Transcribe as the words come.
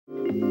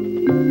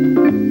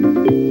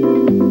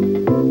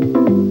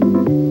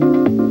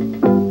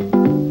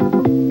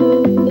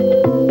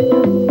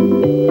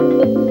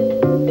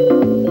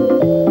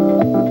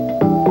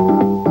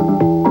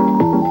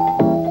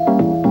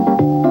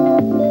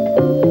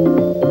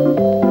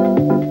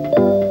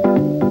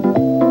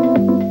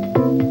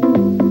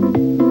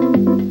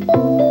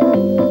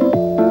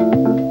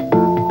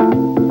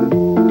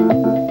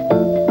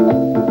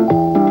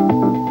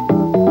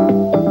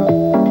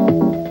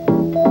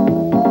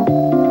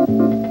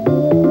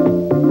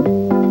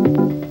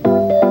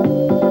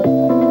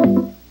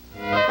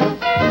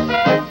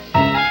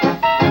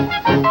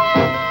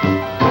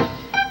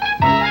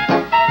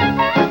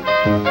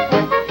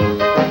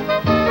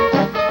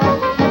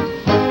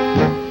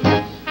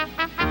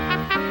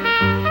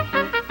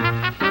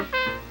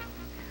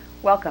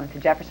Welcome to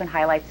Jefferson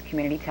Highlights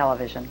Community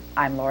Television.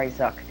 I'm Lori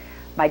Zook.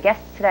 My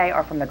guests today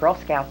are from the Girl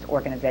Scouts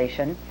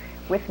organization.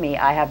 With me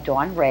I have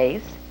Dawn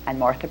Rays and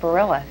Martha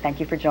Barilla. Thank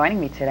you for joining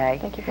me today.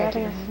 Thank you for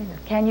having us.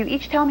 Can you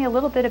each tell me a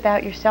little bit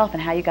about yourself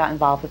and how you got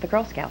involved with the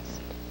Girl Scouts?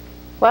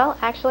 Well,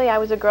 actually I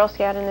was a Girl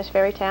Scout in this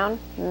very town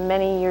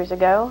many years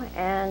ago,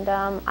 and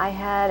I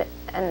had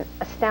an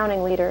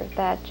astounding leader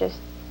that just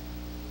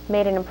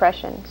made an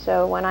impression.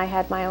 So when I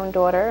had my own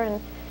daughter,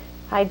 and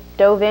I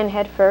dove in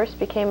head first,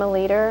 became a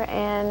leader,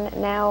 and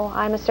now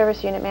I'm a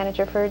service unit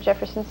manager for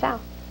Jefferson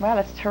South. Wow,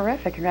 that's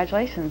terrific.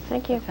 Congratulations.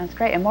 Thank you. That sounds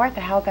great. And Martha,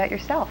 how about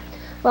yourself?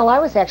 Well, I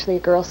was actually a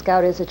Girl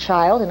Scout as a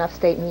child in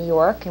upstate New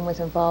York and was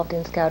involved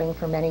in scouting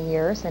for many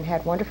years and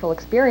had wonderful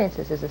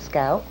experiences as a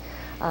scout.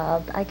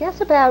 I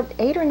guess about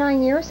 8 or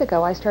 9 years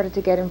ago I started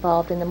to get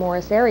involved in the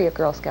Morris Area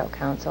Girl Scout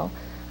Council.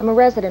 I'm a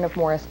resident of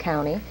Morris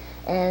County,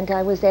 and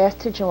I was asked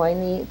to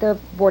join the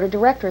board of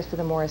directors for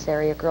the Morris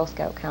Area Girl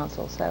Scout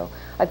Council. So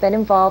I've been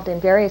involved in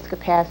various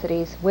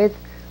capacities with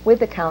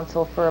the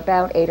council for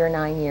about 8 or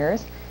 9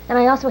 years. And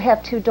I also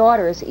have 2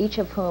 daughters, each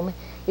of whom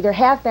either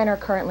have been or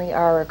currently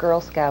are a Girl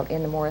Scout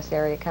in the Morris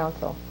Area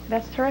Council.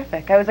 That's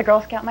terrific. I was a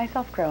Girl Scout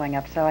myself growing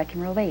up, so I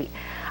can relate.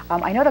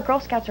 I know that Girl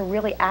Scouts are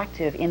really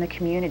active in the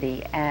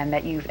community and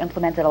that you've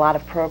implemented a lot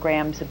of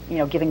programs,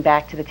 giving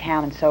back to the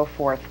town and so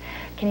forth.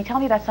 Can you tell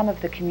me about some of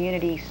the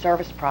community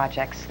service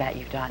projects that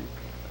you've done?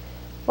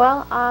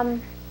 Well,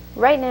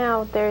 right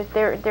now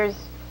there's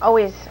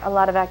always a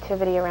lot of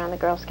activity around the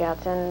Girl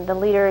Scouts, and the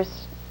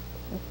leaders,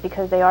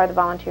 because they are the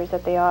volunteers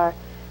that they are,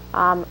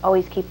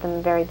 always keep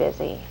them very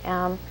busy.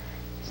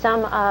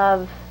 Some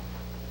of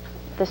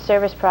the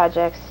service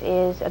projects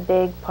is a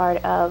big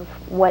part of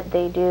what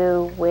they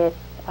do with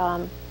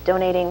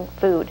donating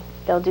food.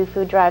 They'll do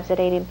food drives at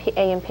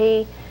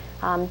A&P,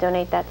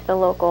 donate that to the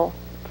local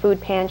food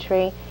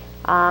pantry.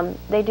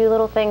 They do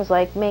little things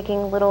like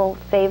making little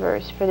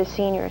favors for the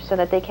seniors so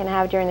that they can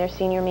have during their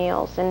senior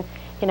meals, and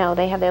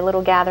they have their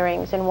little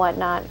gatherings and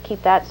whatnot,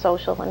 keep that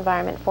social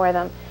environment for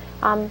them.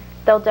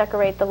 They'll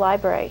decorate the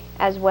library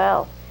as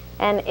well,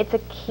 and it's a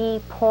key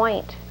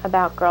point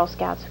about Girl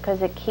Scouts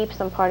because it keeps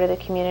them part of the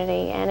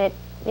community, and it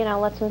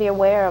lets them be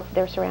aware of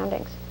their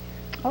surroundings.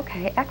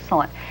 Okay,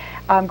 excellent.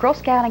 Girl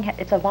Scouting,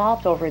 it's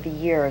evolved over the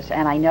years,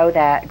 and I know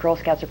that Girl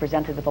Scouts are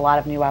presented with a lot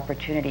of new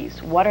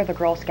opportunities. What are the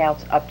Girl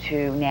Scouts up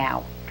to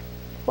now?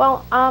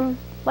 Well,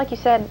 like I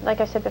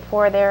said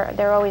before,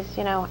 they're always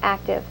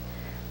active.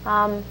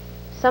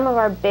 Some of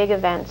our big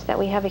events that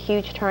we have a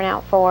huge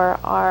turnout for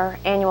are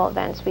annual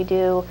events. We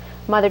do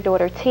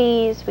mother-daughter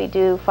teas, we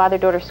do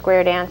father-daughter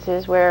square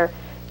dances where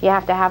you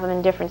have to have them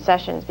in different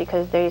sessions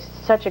because there's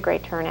such a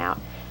great turnout.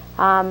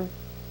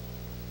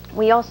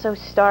 We also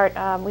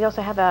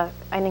have an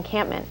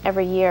encampment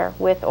every year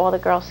with all the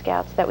Girl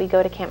Scouts that we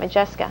go to Camp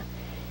Majeska,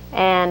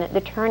 and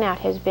the turnout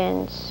has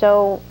been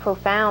so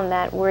profound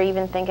that we're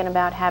even thinking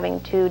about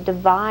having to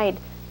divide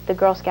the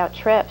Girl Scout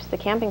trips, the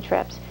camping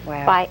trips,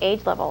 wow, by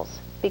age levels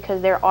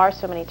because there are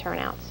so many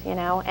turnouts,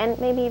 and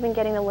maybe even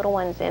getting the little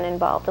ones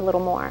involved a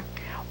little more.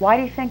 Why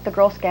do you think the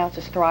Girl Scouts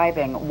is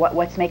thriving?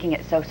 What's making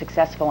it so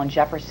successful in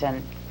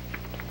Jefferson?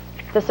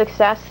 The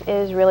success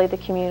is really the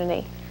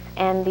community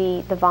and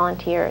the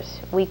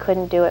volunteers. We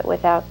couldn't do it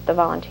without the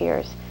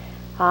volunteers.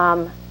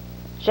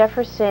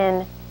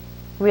 Jefferson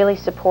really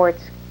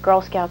supports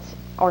Girl Scouts,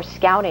 or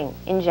scouting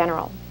in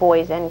general,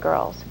 boys and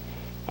girls.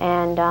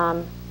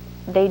 And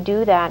they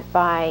do that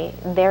by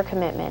their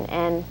commitment,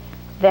 and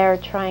they're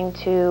trying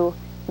to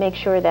make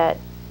sure that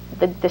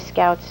the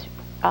Scouts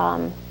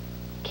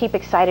keep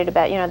excited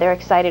about, they're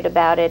excited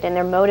about it and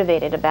they're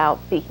motivated about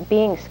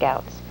being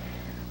Scouts.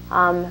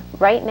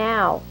 Right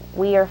now,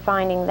 we are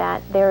finding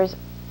that there's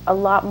a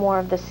lot more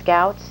of the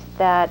Scouts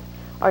that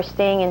are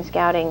staying in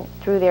scouting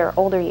through their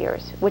older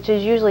years, which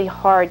is usually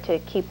hard to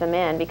keep them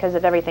in because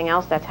of everything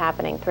else that's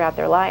happening throughout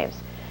their lives.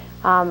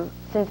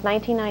 Since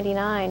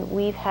 1999,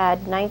 we've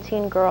had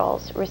 19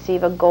 girls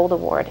receive a Gold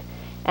Award,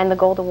 and the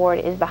Gold Award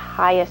is the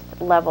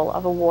highest level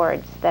of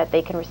awards that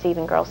they can receive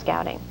in Girl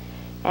Scouting,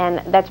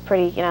 and that's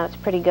pretty, it's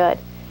pretty good.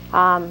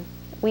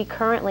 We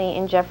currently,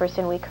 in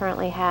Jefferson, we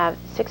currently have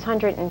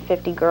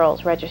 650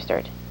 girls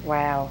registered.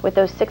 Wow. With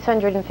those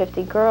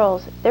 650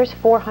 girls, there's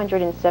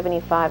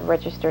 475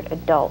 registered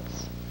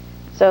adults.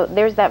 So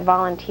there's that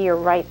volunteer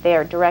right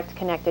there, direct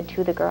connected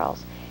to the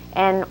girls.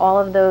 And all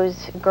of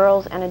those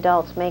girls and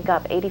adults make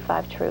up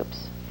 85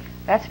 troops.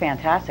 That's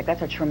fantastic.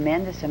 That's a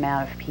tremendous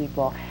amount of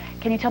people.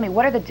 Can you tell me,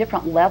 what are the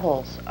different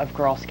levels of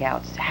Girl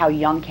Scouts? How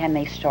young can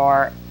they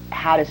start?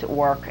 How does it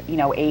work, you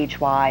know,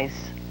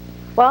 age-wise?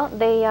 Well,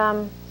 they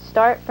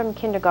start from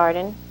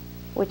kindergarten,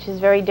 which is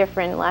very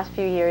different. In the last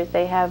few years,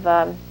 they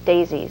have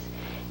daisies.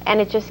 And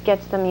it just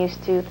gets them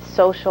used to the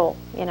social,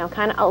 you know,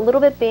 kind of a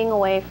little bit being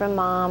away from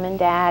mom and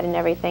dad and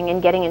everything,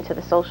 and getting into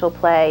the social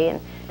play.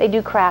 And they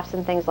do crafts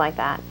and things like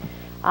that.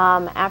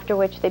 After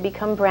which they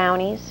become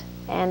brownies,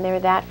 and they're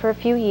that for a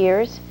few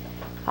years.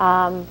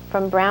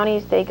 From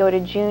brownies, they go to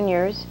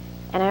juniors,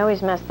 and I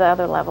always mess the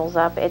other levels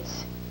up.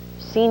 It's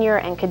senior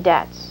and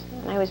cadets.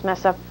 And I always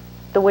mess up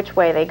the which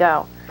way they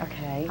go.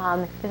 Okay.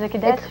 Is it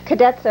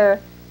cadets?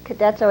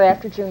 Cadets are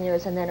after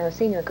juniors, and then our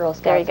senior Girl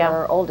Scouts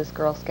are our oldest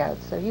Girl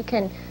Scouts. So you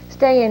can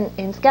stay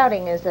in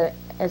scouting as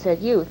a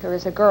youth or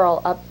as a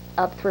girl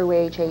up through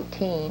age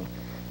 18,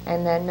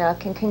 and then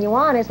continue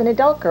on as an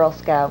adult Girl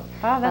Scout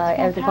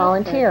as a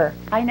volunteer.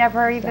 I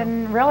never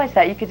even realized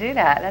that you could do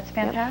that. That's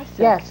fantastic.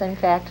 Yes, in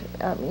fact,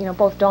 you know,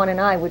 both Dawn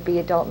and I would be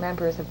adult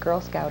members of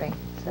Girl Scouting.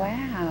 So.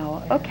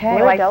 Wow. Okay.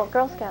 We're adult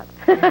Girl Scouts.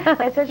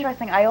 It's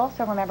interesting. I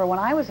also remember when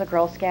I was a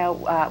Girl Scout,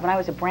 when I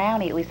was a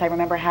brownie, at least I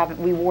remember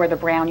we wore the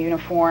brown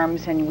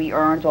uniforms and we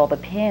earned all the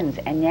pins.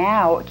 And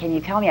now, can you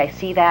tell me, I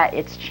see that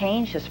it's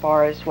changed as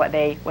far as what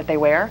they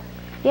wear?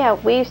 Yeah,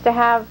 we used to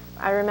have,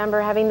 I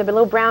remember having the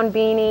little brown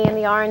beanie and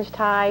the orange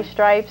tie,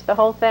 stripes, the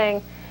whole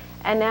thing.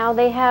 And now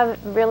they have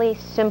really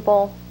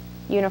simple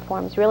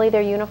uniforms. Really,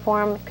 their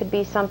uniform could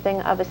be something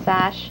of a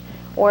sash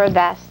or a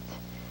vest.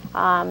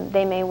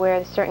 They may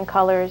wear certain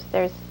colors.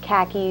 There's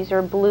khakis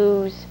or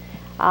blues,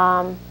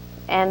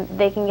 and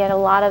they can get a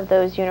lot of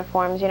those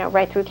uniforms, you know,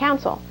 right through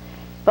council.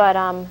 But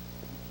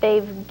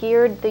they've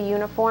geared the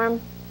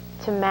uniform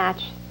to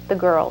match the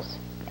girls,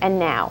 and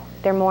now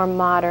they're more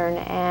modern,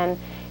 and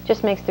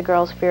just makes the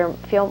girls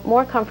feel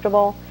more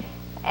comfortable,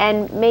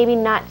 and maybe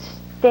not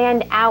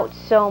stand out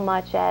so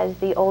much as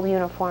the old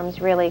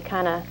uniforms really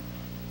kind of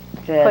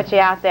put you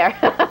out there.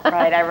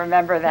 Right, I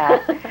remember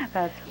that.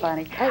 That's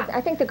funny.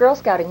 I think the Girl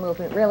Scouting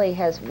movement really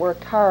has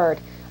worked hard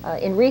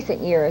in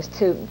recent years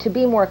to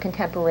be more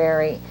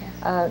contemporary,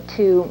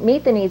 to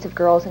meet the needs of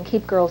girls and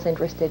keep girls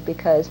interested,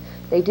 because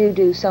they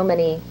do so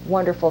many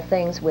wonderful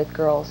things with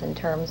girls in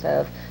terms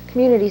of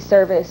community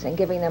service and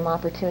giving them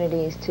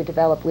opportunities to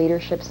develop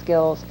leadership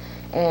skills.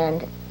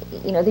 And,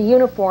 you know, the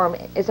uniform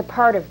is a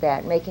part of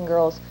that, making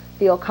girls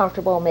feel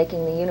comfortable,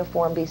 making the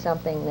uniform be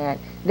something that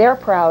they're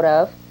proud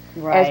of,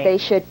 as they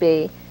should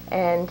be,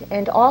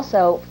 and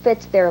also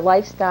fits their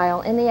lifestyle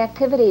and the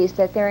activities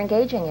that they're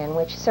engaging in,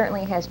 which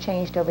certainly has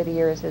changed over the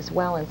years as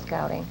well in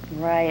scouting.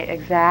 Right,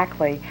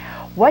 exactly.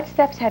 What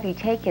steps have you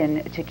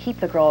taken to keep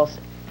the girls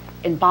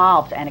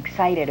involved and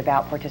excited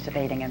about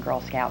participating in Girl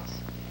Scouts?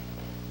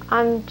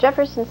 On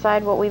Jefferson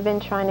side, what we've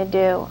been trying to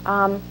do,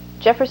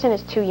 Jefferson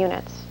is 2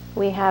 units.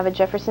 We have a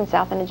Jefferson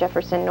South and a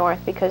Jefferson North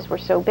because we're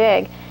so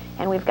big,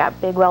 and we've got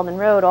Big Weldon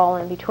Road all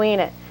in between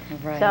it.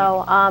 Right.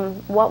 So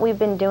what we've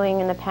been doing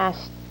in the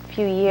past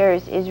few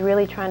years is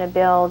really trying to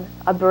build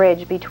a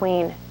bridge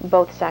between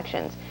both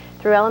sections.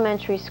 Through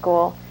elementary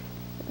school,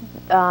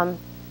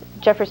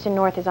 Jefferson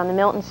North is on the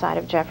Milton side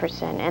of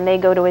Jefferson, and they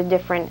go to a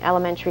different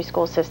elementary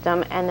school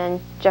system, and then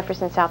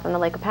Jefferson South on the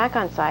Lake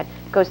Apacon side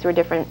goes through a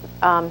different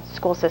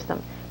school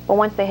system. But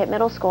once they hit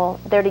middle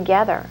school, they're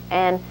together,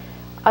 and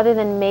other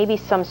than maybe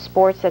some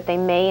sports that they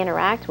may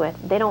interact with,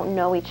 they don't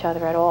know each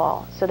other at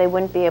all, so they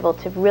wouldn't be able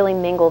to really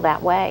mingle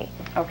that way.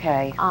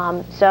 Okay.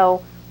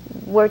 So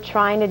we're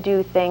trying to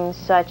do things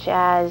such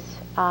as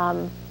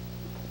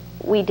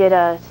we did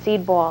a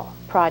seed ball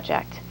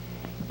project,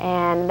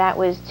 and that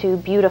was to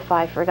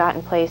beautify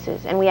forgotten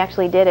places, and we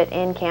actually did it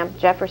in Camp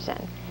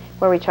Jefferson,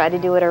 where we tried to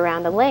do it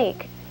around the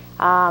lake.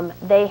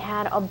 They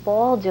had a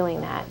ball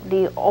doing that.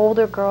 The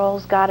older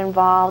girls got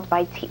involved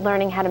by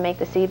learning how to make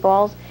the seed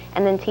balls,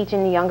 and then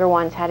teaching the younger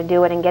ones how to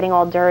do it and getting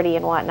all dirty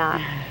and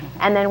whatnot.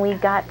 And then we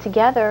got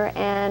together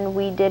and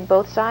we did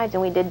both sides,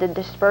 and we did the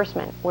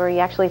disbursement, where you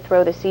actually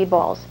throw the seed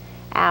balls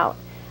out.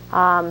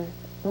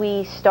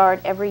 We start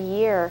every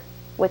year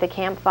with a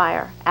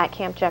campfire at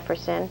Camp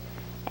Jefferson,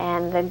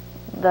 and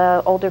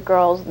the older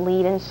girls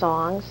lead in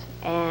songs,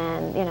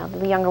 and you know,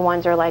 the younger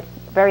ones are like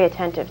very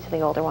attentive to the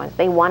older ones.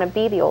 They want to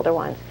be the older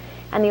ones,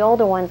 and the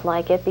older ones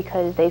like it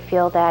because they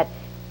feel that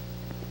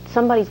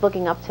somebody's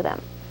looking up to them,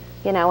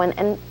 you know,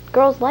 and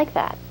girls like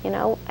that, you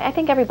know. I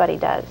think everybody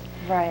does.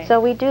 Right.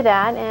 So we do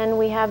that, and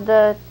we have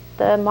the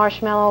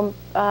marshmallow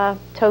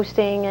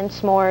toasting and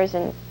s'mores,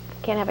 and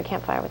can't have a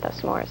campfire without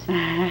s'mores.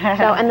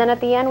 So, and then at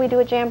the end we do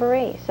a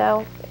jamboree.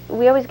 So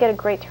we always get a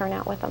great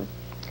turnout with them.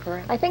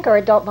 Correct. I think our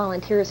adult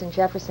volunteers in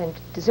Jefferson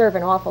deserve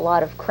an awful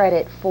lot of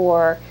credit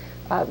for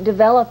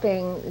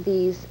developing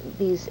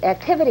these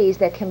activities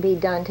that can be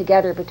done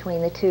together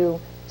between the 2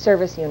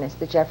 service units,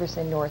 the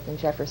Jefferson North and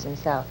Jefferson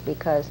South,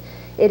 because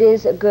it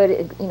is a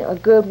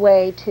good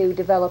way to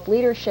develop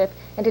leadership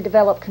and to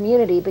develop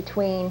community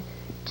between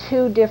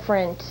two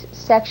different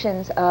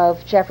sections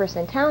of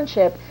Jefferson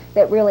Township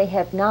that really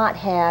have not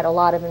had a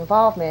lot of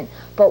involvement,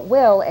 but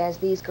will as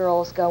these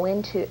girls go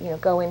into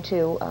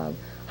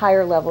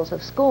higher levels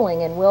of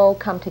schooling and will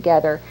come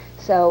together.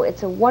 So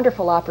it's a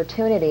wonderful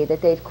opportunity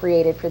that they've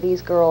created for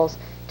these girls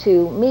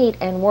to meet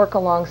and work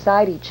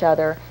alongside each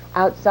other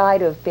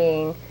outside of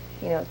being,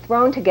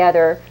 thrown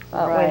together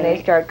when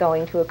they start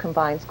going to a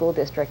combined school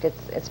district.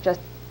 It's just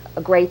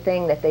a great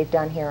thing that they've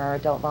done here, our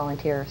adult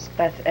volunteers.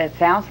 It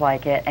sounds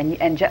like it.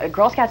 And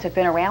Girl Scouts have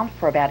been around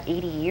for about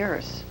 80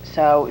 years,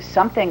 so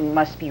something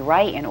must be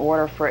right in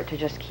order for it to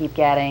just keep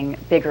getting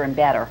bigger and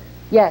better.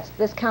 Yes,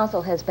 this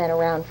council has been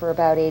around for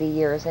about 80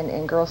 years,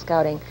 and Girl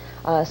Scouting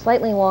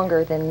slightly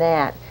longer than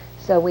that.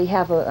 So we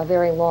have a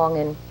very long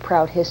and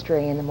proud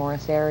history in the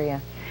Morris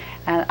area.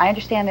 And I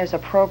understand there's a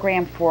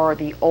program for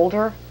the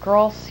older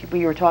girls.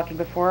 We were talking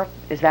before.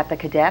 Is that the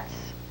cadets?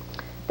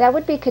 That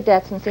would be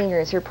cadets and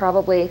seniors. You're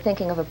probably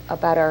thinking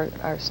about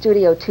our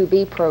Studio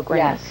 2B program.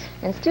 Yes.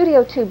 And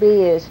Studio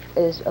 2B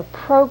is a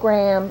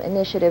program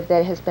initiative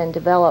that has been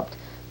developed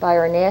by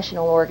our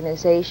national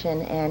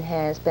organization and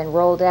has been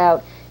rolled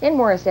out in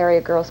Morris Area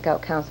Girl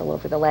Scout Council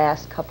over the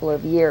last couple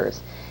of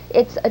years.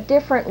 It's a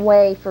different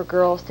way for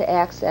girls to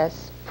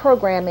access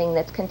programming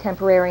that's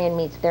contemporary and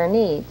meets their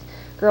needs.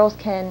 Girls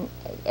can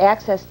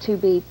access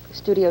Studio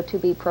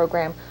 2B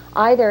program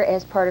either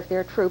as part of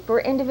their troop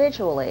or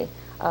individually.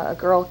 A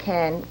girl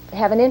can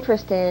have an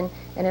interest in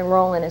and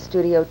enroll in a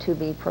Studio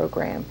 2B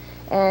program.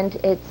 And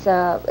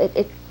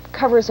it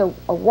covers a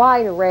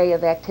wide array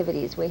of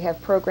activities. We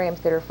have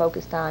programs that are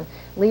focused on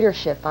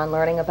leadership, on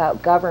learning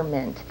about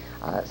government,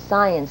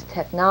 science,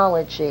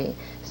 technology.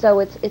 So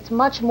it's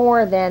much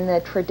more than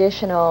the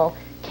traditional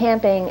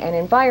camping and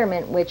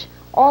environment, which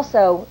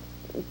also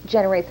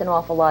generates an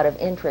awful lot of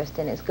interest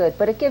and is good.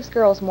 But it gives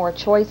girls more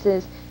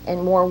choices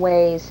and more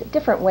ways,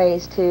 different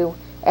ways to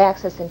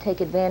access and take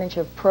advantage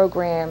of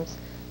programs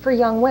for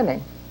young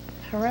women.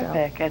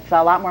 Terrific. So. It's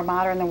a lot more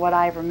modern than what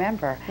I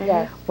remember.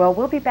 Yes. Well,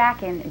 we'll be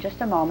back in just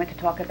a moment to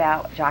talk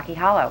about Jockey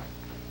Hollow.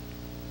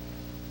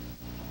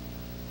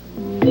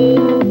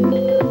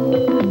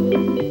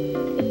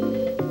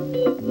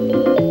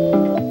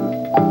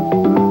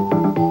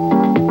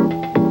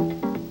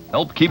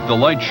 Help keep the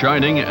light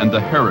shining and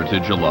the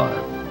heritage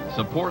alive.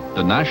 Support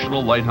the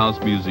National Lighthouse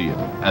Museum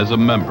as a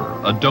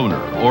member, a donor,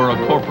 or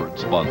a corporate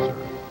sponsor.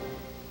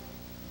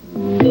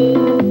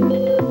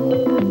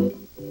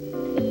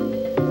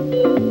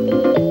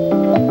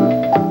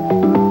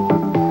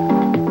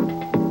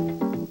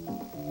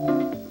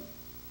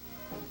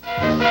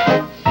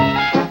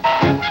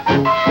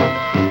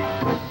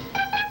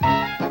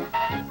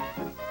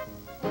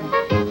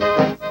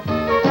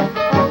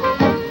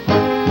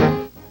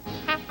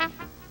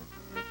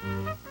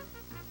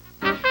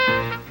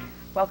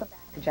 Welcome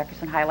back to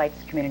Jefferson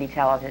Highlights Community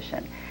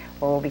Television,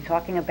 where we'll be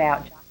talking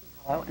about Jockey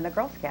Hollow and the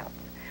Girl Scouts.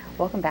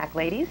 Welcome back,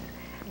 ladies.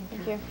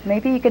 Thank you.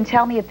 Maybe you can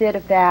tell me a bit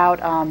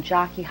about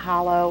Jockey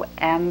Hollow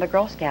and the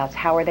Girl Scouts.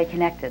 How are they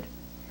connected?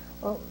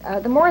 Well,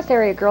 the Morris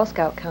Area Girl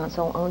Scout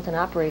Council owns and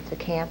operates a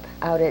camp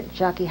out at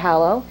Jockey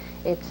Hollow.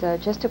 It's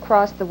just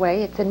across the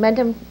way. It's in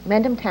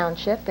Mendham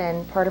Township,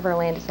 and part of our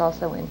land is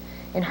also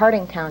in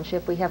Harding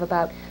Township. We have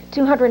about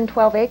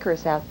 212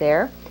 acres out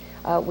there.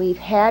 We've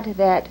had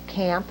that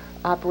camp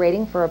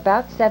operating for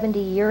about 70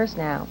 years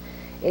now.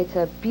 It's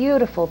a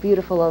beautiful,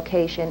 beautiful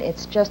location.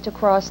 It's just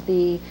across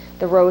the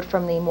road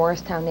from the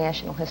Morristown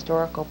National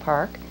Historical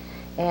Park.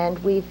 And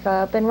we've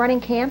been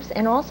running camps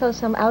and also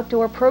some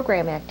outdoor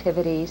program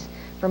activities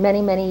for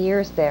many, many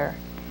years there.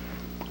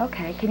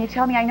 Okay, can you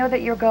tell me, I know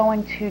that you're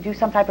going to do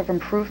some type of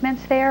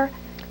improvements there?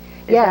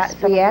 Yes,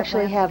 we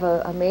actually have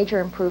a major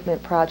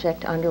improvement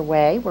project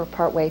underway. We're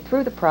partway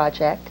through the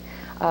project.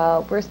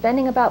 We're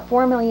spending about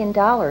 $4 million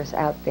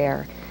out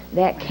there.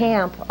 That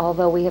camp,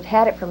 although we have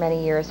had it for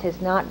many years, has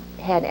not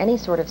had any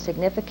sort of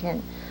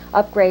significant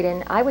upgrade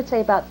in, I would say,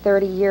 about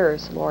 30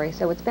 years, Lori.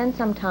 So it's been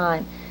some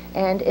time,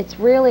 and it's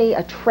really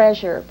a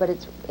treasure, but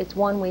it's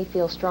one we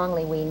feel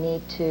strongly we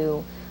need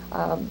to,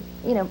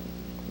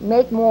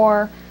 make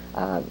more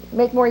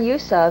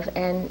use of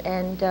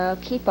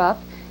and keep up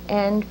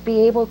and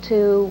be able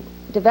to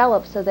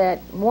develop so that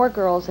more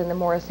girls in the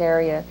Morris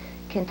area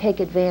can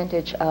take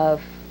advantage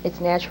of its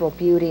natural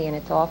beauty and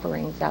its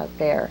offerings out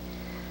there.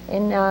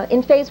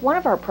 In phase one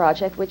of our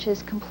project, which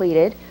is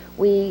completed,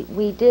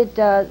 we did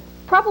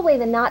probably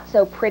the not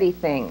so pretty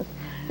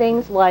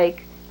things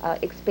like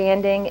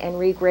expanding and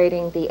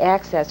regrading the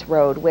access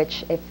road,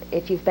 which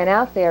if you've been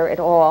out there at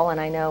all,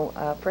 and I know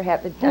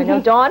I know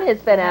Dawn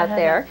has been out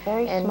there.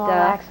 Very and, small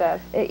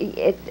access.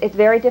 It's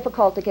very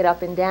difficult to get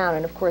up and down,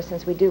 and of course,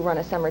 since we do run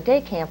a summer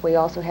day camp, we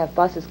also have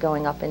buses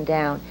going up and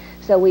down.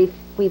 So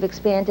we've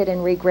expanded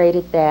and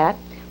regraded that.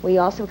 We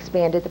also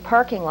expanded the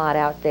parking lot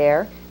out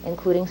there,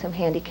 including some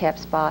handicap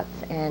spots,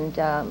 and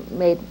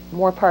made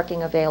more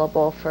parking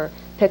available for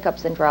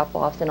pickups and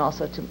drop-offs, and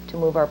also to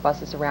move our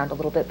buses around a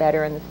little bit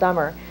better in the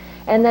summer.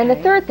 And then the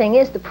third thing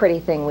is the pretty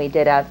thing we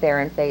did out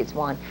there in phase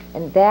one,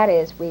 and that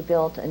is we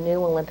built a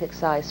new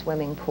Olympic-sized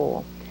swimming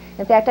pool.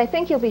 In fact, I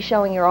think you'll be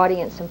showing your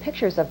audience some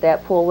pictures of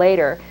that pool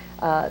later.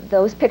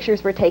 Those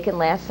pictures were taken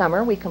last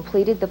summer. We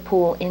completed the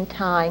pool in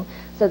time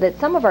so that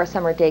some of our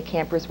summer day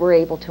campers were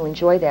able to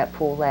enjoy that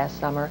pool last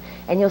summer.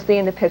 And you'll see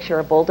in the picture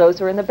a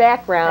bulldozer in the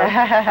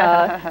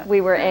background.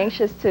 We were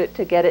anxious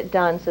to get it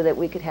done so that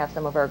we could have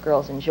some of our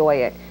girls enjoy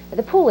it.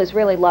 The pool is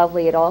really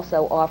lovely. It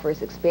also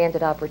offers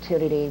expanded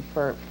opportunity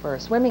for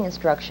swimming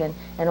instruction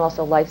and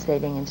also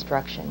life-saving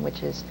instruction,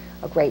 which is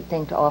a great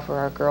thing to offer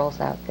our girls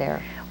out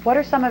there. What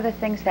are some of the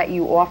things that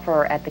you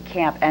offer at the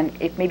camp? And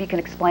if maybe you can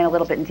explain a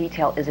little bit in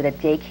detail, is it a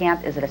day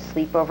camp? Is it a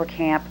sleepover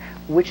camp?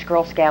 Which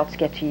Girl Scouts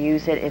get to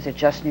use it? Is it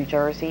just New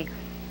Jersey?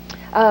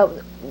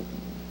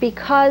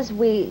 Because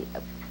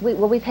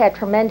we've had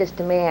tremendous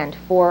demand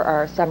for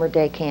our summer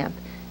day camp.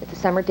 It's a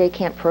summer day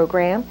camp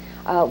program.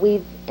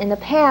 We've in the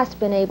past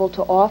been able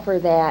to offer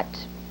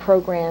that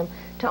program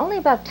to only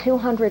about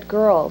 200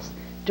 girls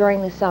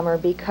during the summer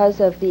because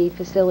of the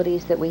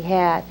facilities that we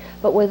had.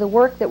 But with the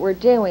work that we're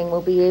doing,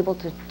 we'll be able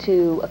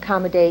to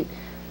accommodate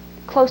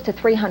close to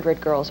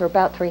 300 girls, or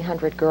about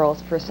 300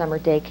 girls for summer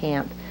day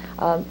camp.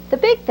 The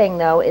big thing,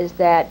 though, is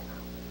that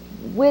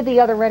with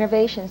the other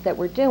renovations that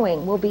we're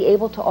doing, we'll be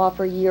able to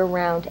offer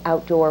year-round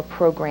outdoor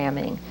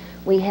programming.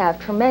 We have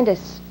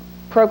tremendous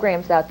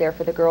programs out there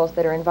for the girls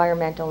that are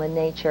environmental in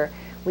nature.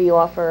 We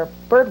offer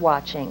bird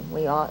watching,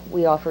 we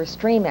offer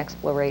stream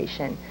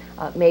exploration,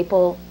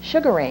 maple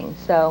sugaring.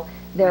 So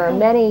there are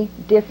many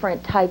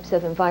different types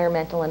of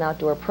environmental and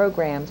outdoor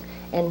programs,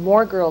 and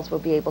more girls will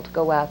be able to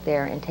go out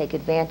there and take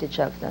advantage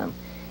of them.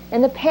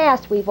 In the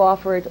past, we've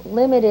offered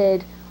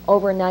limited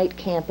overnight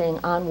camping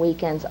on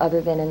weekends other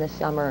than in the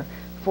summer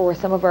for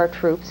some of our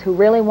troops who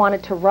really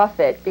wanted to rough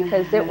it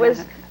because it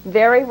was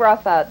very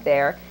rough out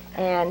there.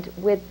 And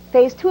with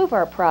phase 2 of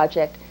our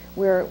project,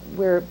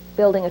 we're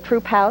building a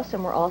troop house,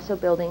 and we're also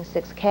building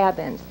 6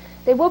 cabins.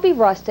 They will be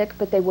rustic,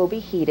 but they will be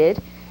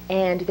heated,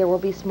 and there will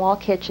be small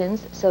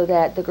kitchens so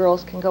that the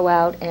girls can go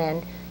out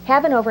and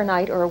have an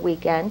overnight or a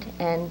weekend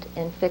and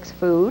fix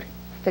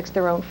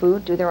their own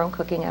food, do their own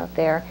cooking out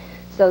there,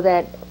 so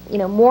that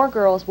more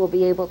girls will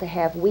be able to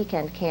have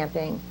weekend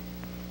camping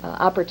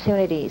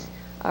opportunities.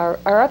 Our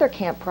other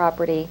camp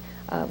property,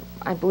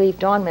 I believe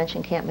Dawn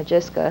mentioned Camp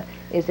Magiska,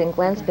 is in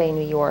Glens Bay,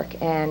 New York,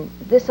 and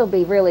this will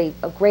be really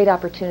a great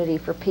opportunity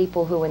for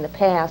people who in the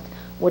past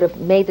would have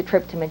made the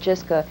trip to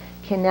Magiska,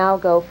 can now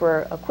go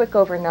for a quick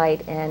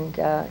overnight and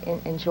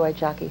enjoy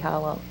Jockey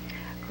Hollow.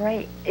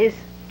 Great. Is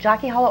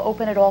Jockey Hollow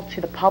open at all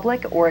to the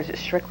public, or is it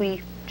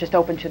strictly just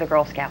open to the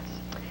Girl Scouts?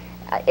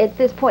 At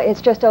this point, it's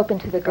just open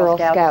to the Girl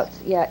Scouts.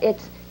 Yeah,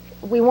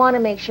 we want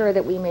to make sure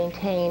that we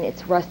maintain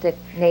its rustic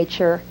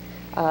nature.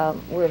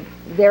 We're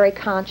very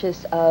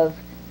conscious of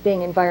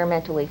being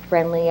environmentally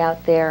friendly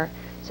out there,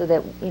 so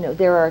that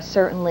there are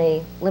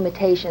certainly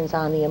limitations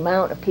on the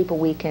amount of people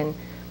we can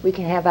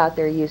have out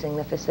there using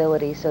the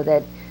facility, so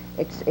that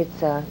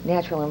its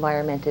natural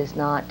environment is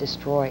not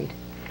destroyed.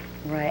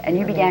 Right, and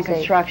you began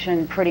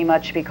construction pretty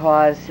much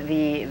because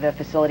the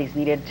facilities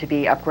needed to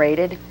be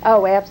upgraded?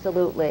 Oh,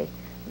 absolutely.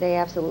 They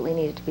absolutely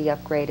needed to be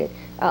upgraded.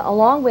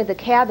 Along with the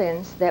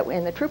cabins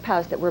and the troop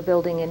house that we're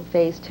building in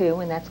phase 2,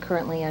 and that's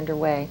currently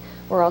underway,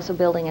 we're also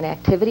building an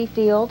activity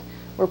field.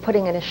 We're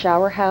putting in a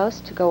shower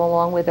house to go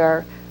along with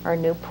our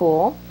new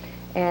pool.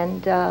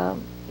 And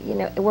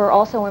we're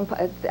also,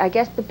 I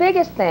guess the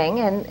biggest thing,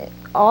 and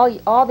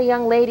all the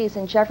young ladies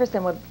in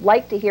Jefferson would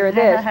like to hear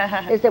this,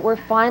 is that we're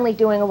finally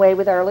doing away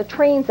with our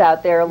latrines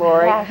out there,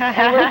 Lori.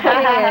 And we're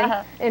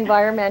putting in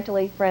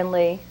environmentally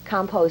friendly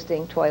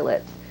composting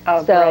toilets.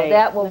 Oh, so great.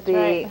 That will That's be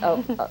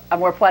right. a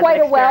more pleasant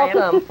quite a experience.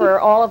 welcome for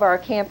all of our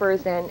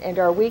campers and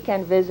our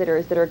weekend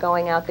visitors that are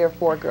going out there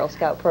for Girl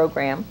Scout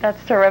program.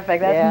 That's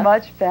terrific. That's Yeah.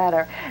 much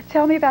better.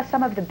 Tell me about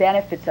some of the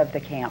benefits of the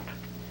camp.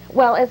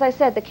 Well, as I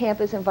said, the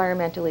camp is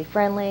environmentally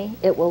friendly.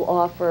 It will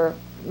offer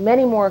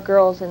many more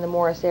girls in the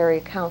Morris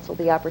Area Council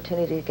the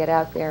opportunity to get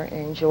out there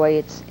and enjoy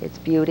its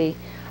beauty.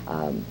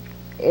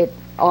 It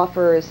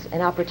offers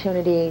an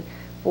opportunity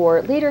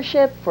for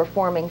leadership, for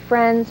forming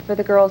friends for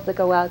the girls that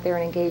go out there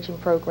and engage in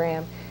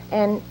program.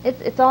 And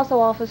it also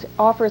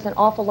offers an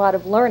awful lot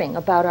of learning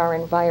about our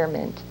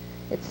environment.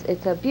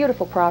 It's a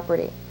beautiful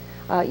property.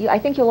 I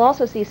think you'll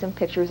also see some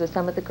pictures of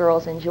some of the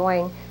girls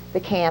enjoying the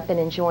camp and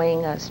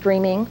enjoying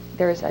streaming.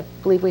 I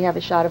believe we have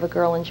a shot of a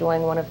girl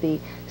enjoying one of the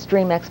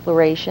stream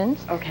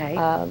explorations. Okay.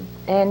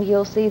 And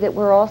you'll see that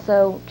we're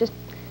also just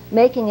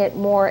making it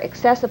more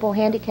accessible,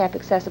 handicap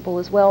accessible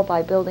as well,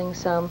 by building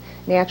some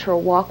natural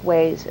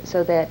walkways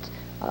so that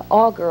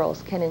all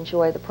girls can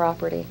enjoy the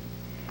property.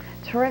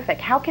 Terrific.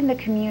 How can the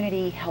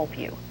community help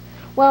you?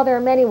 Well, there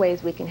are many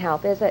ways we can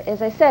help. As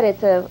I said,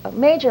 it's a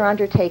major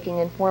undertaking,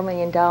 and $4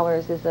 million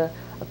is a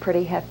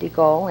pretty hefty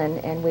goal,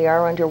 and we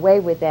are underway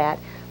with that.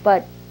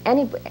 But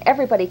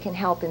everybody can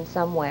help in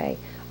some way.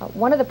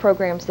 One of the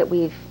programs that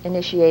we've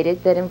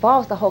initiated that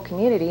involves the whole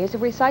community is a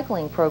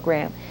recycling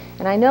program.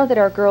 And I know that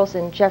our girls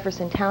in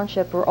Jefferson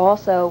Township are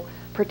also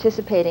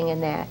participating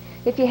in that.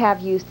 If you have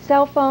used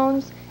cell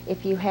phones,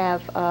 if you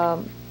have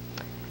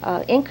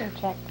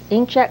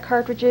inkjet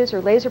cartridges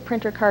or laser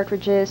printer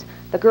cartridges.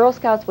 The Girl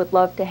Scouts would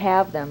love to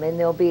have them, and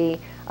they'll be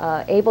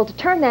able to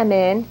turn them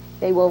in.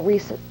 They will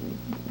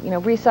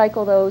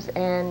recycle those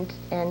and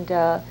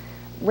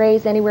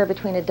raise anywhere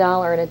between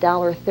 $1 and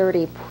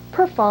 $1.30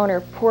 per phone or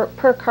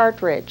per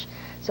cartridge.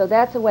 So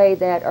that's a way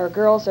that our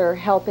girls are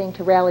helping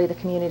to rally the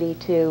community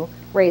to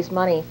raise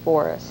money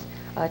for us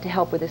to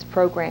help with this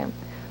program.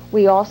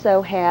 We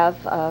also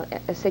have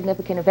a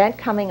significant event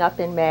coming up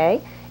in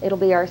May. It'll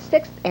be our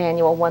 6th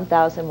annual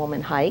 1,000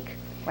 woman hike.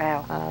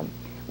 Wow.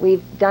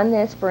 We've done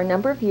this for a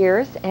number of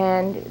years,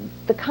 and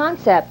the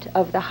concept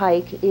of the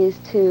hike is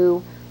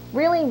to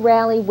really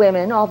rally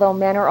women, although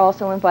men are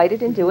also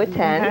invited and do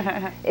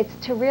attend. It's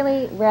to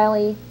really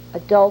rally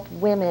adult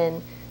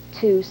women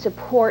to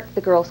support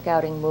the Girl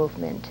Scouting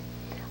movement.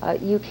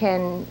 You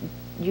can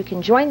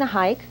join the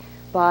hike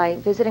by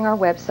visiting our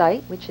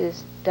website, which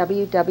is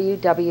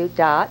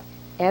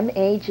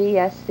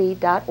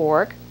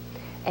www.magsc.org,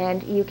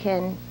 and you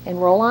can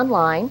enroll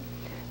online.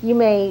 You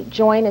may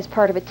join as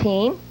part of a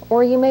team,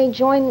 or you may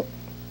join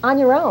on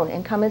your own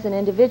and come as an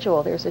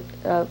individual. There's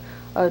a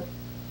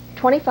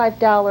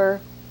 $25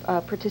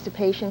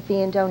 participation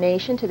fee and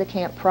donation to the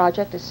camp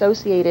project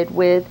associated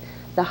with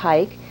the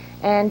hike,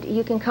 and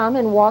you can come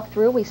and walk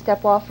through. We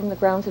step off from the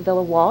grounds of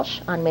Villa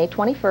Walsh on May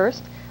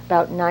 21st,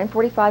 about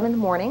 9:45 in the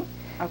morning.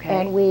 Okay.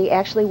 And we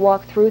actually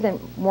walk through the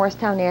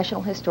Morristown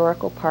National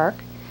Historical Park,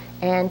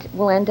 and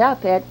we'll end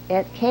up at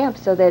camp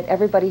so that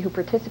everybody who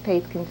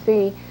participates can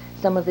see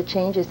some of the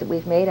changes that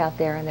we've made out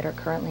there and that are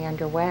currently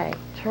underway.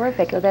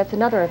 Terrific. So that's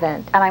another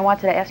event. And I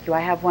wanted to ask you,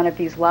 I have one of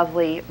these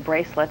lovely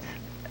bracelets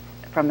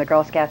from the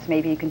Girl Scouts.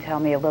 Maybe you can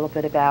tell me a little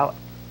bit about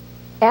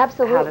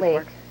Absolutely. how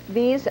this works.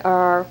 These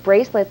are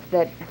bracelets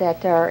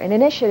that are an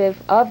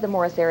initiative of the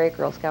Morris Area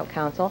Girl Scout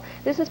Council.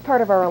 This is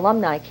part of our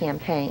alumni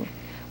campaign.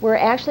 We're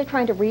actually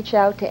trying to reach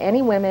out to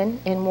any women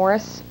in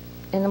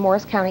the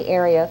Morris County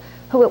area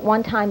who at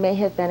one time may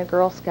have been a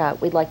Girl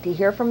Scout. We'd like to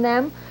hear from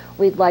them.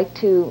 We'd like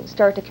to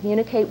start to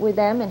communicate with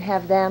them and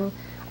have them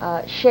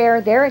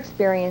share their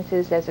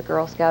experiences as a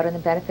Girl Scout and the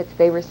benefits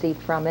they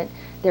received from it,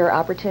 their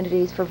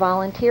opportunities for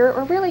volunteer,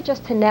 or really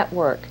just to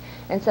network.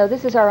 And so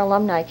this is our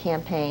alumni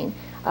campaign.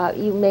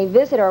 You may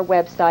visit our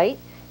website,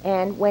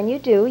 and when you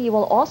do, you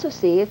will also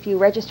see, if you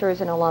register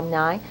as an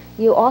alumni,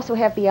 you also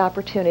have the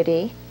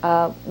opportunity,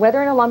 whether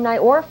an alumni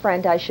or a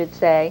friend, I should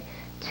say,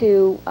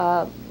 to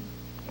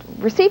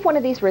receive one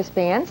of these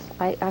wristbands.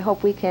 I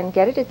hope we can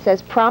get it. It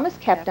says Promise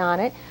Kept on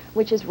it,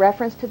 which is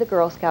reference to the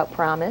Girl Scout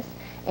promise,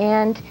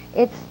 and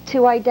it's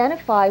to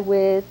identify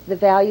with the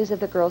values of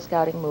the Girl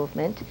Scouting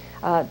movement.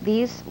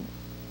 These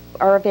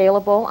are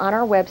available on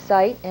our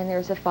website, and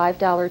there's a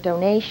 $5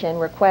 donation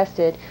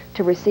requested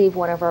to receive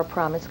one of our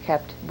Promise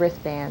Kept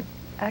wristbands.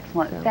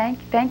 Excellent. So.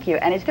 Thank you.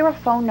 And is there a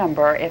phone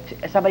number if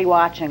somebody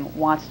watching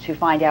wants to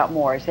find out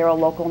more? Is there a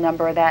local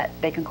number that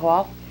they can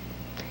call?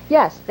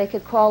 Yes, they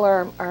could call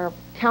our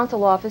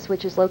council office,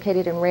 which is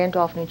located in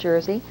Randolph, New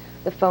Jersey.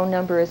 The phone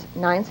number is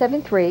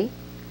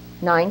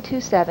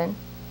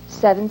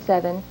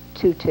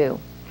 973-927-7722.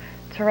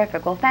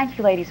 Terrific. Well, thank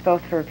you ladies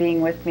both for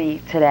being with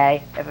me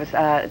today. It was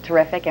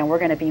terrific, and we're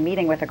going to be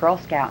meeting with a Girl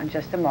Scout in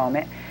just a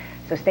moment.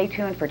 So stay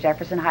tuned for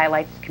Jefferson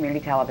Highlights Community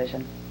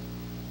Television.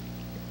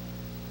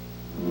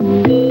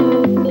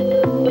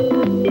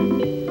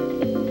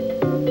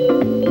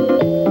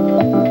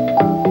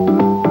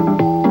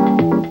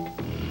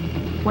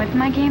 What's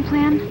my game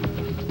plan?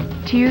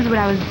 To use what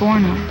I was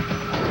born with,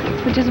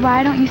 which is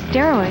why I don't use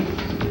steroids.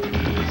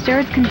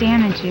 Steroids can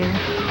damage you.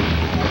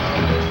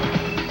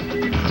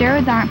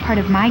 Steroids aren't part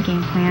of my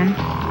game plan.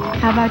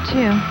 How about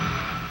you?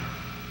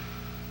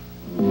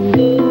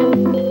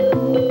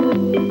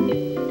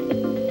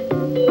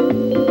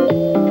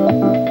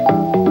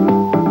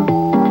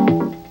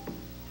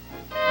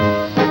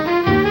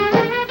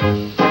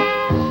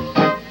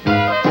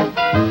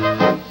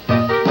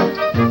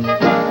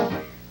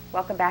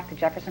 Welcome back to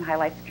Jefferson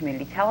Highlights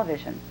Community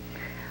Television.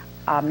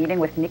 Meeting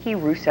with Nikki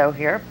Russo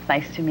here.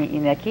 Nice to meet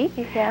you, Nikki.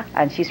 Yeah.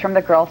 And she's from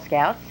the Girl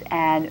Scouts.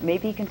 And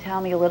maybe you can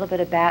tell me a little bit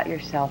about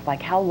yourself. Like,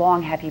 how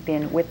long have you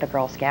been with the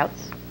Girl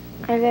Scouts?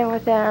 I've been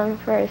with them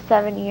for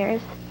 7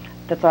 years.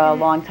 That's a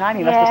long time.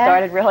 You must have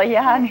started really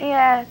young.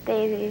 Yeah,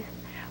 daisies.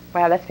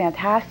 Wow, that's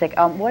fantastic.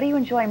 What do you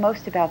enjoy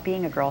most about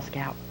being a Girl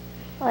Scout?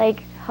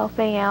 Like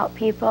helping out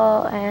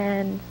people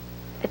and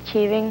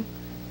achieving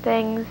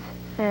things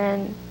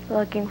and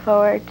looking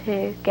forward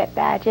to get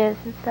badges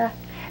and stuff.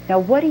 Now,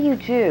 what do you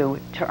do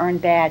to earn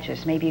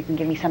badges? Maybe you can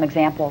give me some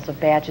examples of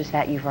badges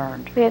that you've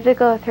earned. We have to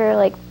go through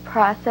like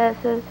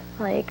processes,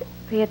 like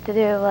we have to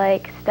do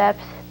like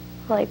steps,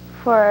 like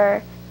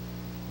I'm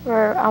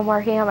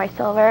working on my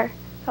silver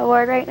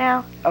award right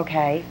now.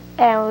 Okay.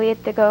 And we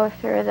have to go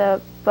through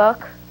the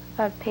book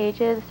of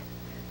pages,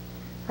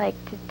 like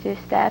to do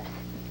steps.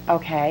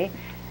 Okay.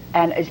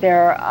 And is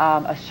there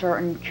a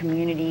certain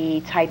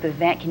community type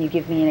event? Can you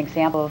give me an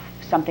example of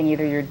something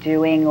either you're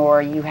doing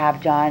or you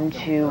have done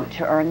to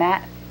earn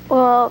that?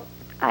 Well,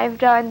 I've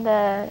done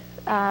the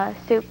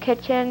soup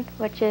kitchen,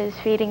 which is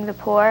feeding the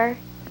poor,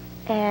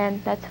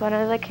 and that's one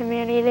of the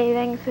community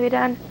things we've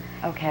done.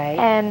 Okay.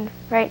 And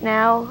right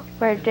now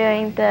we're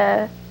doing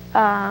the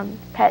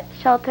pet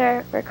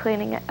shelter. We're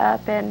cleaning it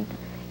up and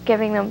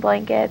giving them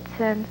blankets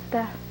and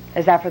stuff.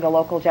 Is that for the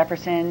local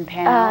Jefferson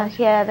Panhandle?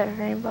 Yeah, the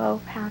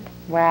Rainbow Pound.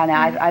 Wow.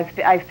 Now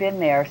I've been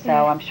there, so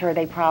Yeah. I'm sure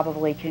they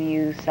probably can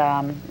use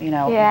Yeah.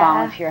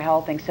 volunteer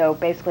helping. So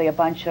basically, a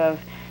bunch of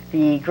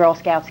the Girl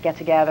Scouts get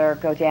together,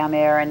 go down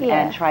there,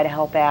 and try to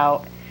help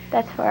out.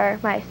 That's for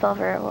my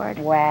silver award.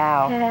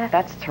 Wow, Yeah.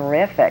 that's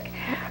terrific.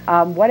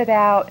 What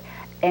about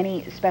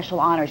any special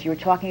honors? You were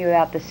talking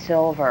about the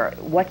silver.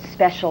 What's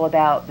special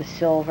about the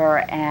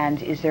silver,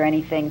 and is there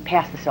anything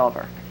past the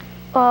silver?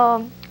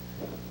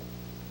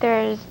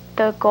 There's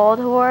the gold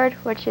award,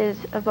 which is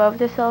above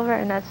the silver,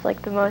 and that's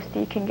like the most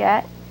you can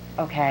get.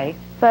 Okay.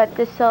 But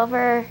the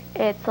silver,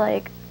 it's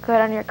like good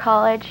on your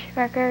college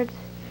records,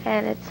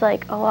 and it's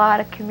like a lot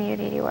of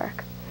community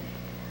work.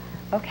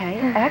 Okay,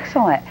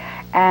 excellent.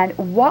 And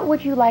what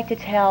would you like to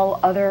tell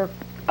other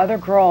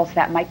girls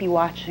that might be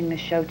watching the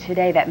show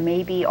today that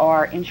maybe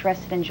are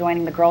interested in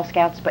joining the Girl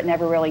Scouts but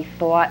never really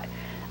thought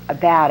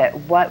about it?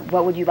 What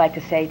would you like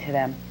to say to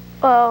them?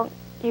 Well,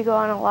 you go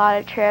on a lot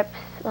of trips.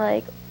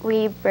 Like,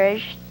 we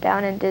bridged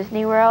down in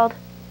Disney World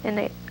in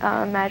the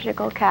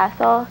magical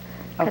castle.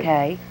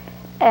 Okay.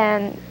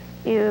 And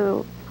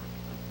you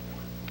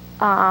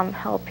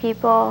help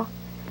people,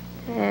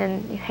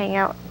 and you hang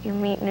out, you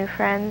meet new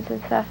friends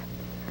and stuff.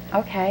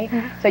 Okay.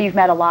 So you've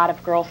met a lot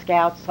of Girl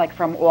Scouts, like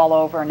from all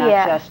over,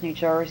 not just New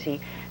Jersey.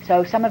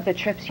 So some of the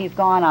trips you've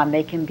gone on,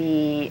 they can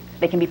be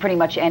pretty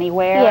much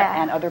anywhere,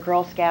 and other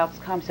Girl Scouts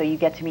come, so you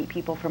get to meet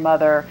people from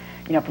other,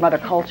 from other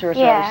cultures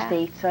or other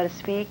states, so to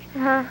speak.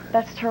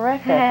 That's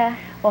terrific.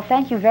 Well,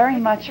 thank you very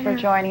much for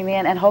joining me,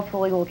 and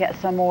hopefully we'll get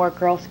some more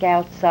Girl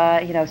Scouts,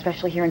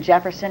 especially here in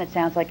Jefferson. It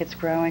sounds like it's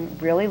growing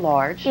really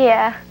large.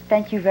 Yeah.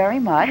 Thank you very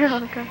much. You're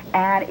welcome.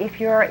 And if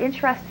you're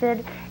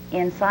interested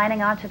in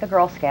signing on to the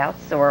Girl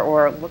Scouts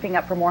or looking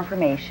up for more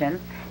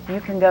information, you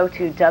can go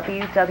to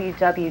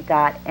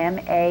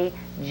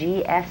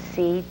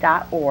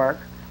www.magsc.org,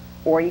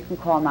 or you can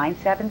call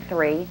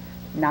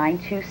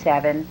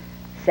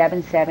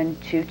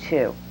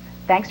 973-927-7722.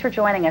 Thanks for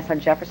joining us on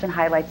Jefferson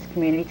Highlights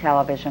Community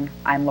Television.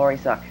 I'm Lori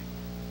Zook.